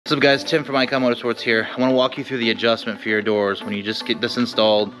What's up guys, Tim from Icon Motorsports here. I want to walk you through the adjustment for your doors. When you just get this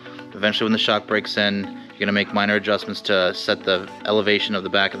installed, eventually when the shock breaks in, you're going to make minor adjustments to set the elevation of the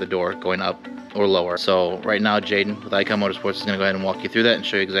back of the door going up or lower. So right now Jaden with Icon Motorsports is going to go ahead and walk you through that and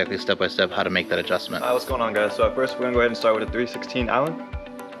show you exactly step by step how to make that adjustment. What's going on guys? So at first we're going to go ahead and start with a 316 Allen.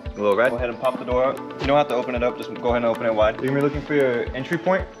 A little red. Go ahead and pop the door up. You don't have to open it up, just go ahead and open it wide. You're going to be looking for your entry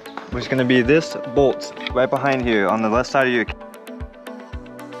point, which is going to be this bolt right behind here on the left side of your.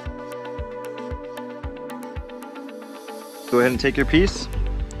 Go ahead and take your piece.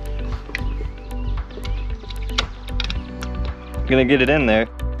 You're gonna get it in there.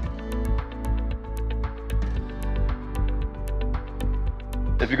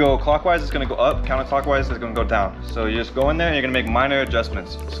 If you go clockwise, it's gonna go up. Counterclockwise, it's gonna go down. So you just go in there and you're gonna make minor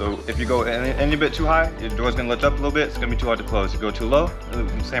adjustments. So if you go any bit too high, your door's gonna lift up a little bit. It's gonna be too hard to close. You go too low,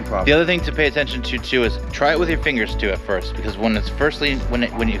 same problem. The other thing to pay attention to too is try it with your fingers too at first, because when you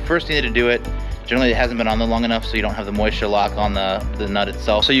first need to do it, generally it hasn't been on there long enough so you don't have the moisture lock on the nut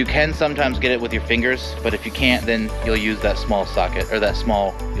itself. So you can sometimes get it with your fingers, but if you can't, then you'll use that small socket, or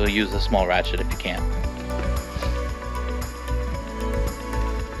you'll use the small ratchet if you can.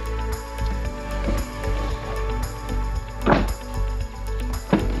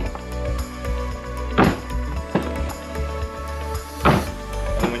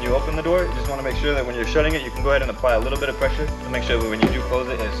 And when you open the door, you just want to make sure that when you're shutting it, you can go ahead and apply a little bit of pressure to make sure that when you do close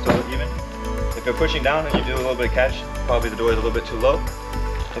it, it's still even. If you're pushing down and you do a little bit of catch, probably the door is a little bit too low.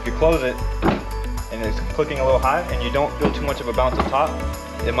 If you close it and it's clicking a little high and you don't feel too much of a bounce up top,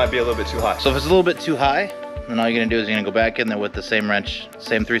 it might be a little bit too high. So if it's a little bit too high, then all you're gonna do is you're gonna go back in there with the same wrench,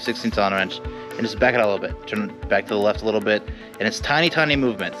 same 3/16 Allen wrench, and just back it out a little bit. Turn it back to the left a little bit, and it's tiny, tiny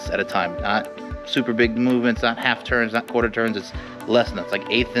movements at a time. Not super big movements, not half turns, not quarter turns, it's less than that. It's like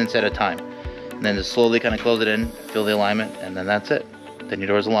eighths at a time. And then just slowly kind of close it in, feel the alignment, and then that's it. Then your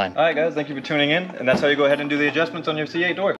door's aligned. Alright guys, thank you for tuning in, and that's how you go ahead and do the adjustments on your C8 door.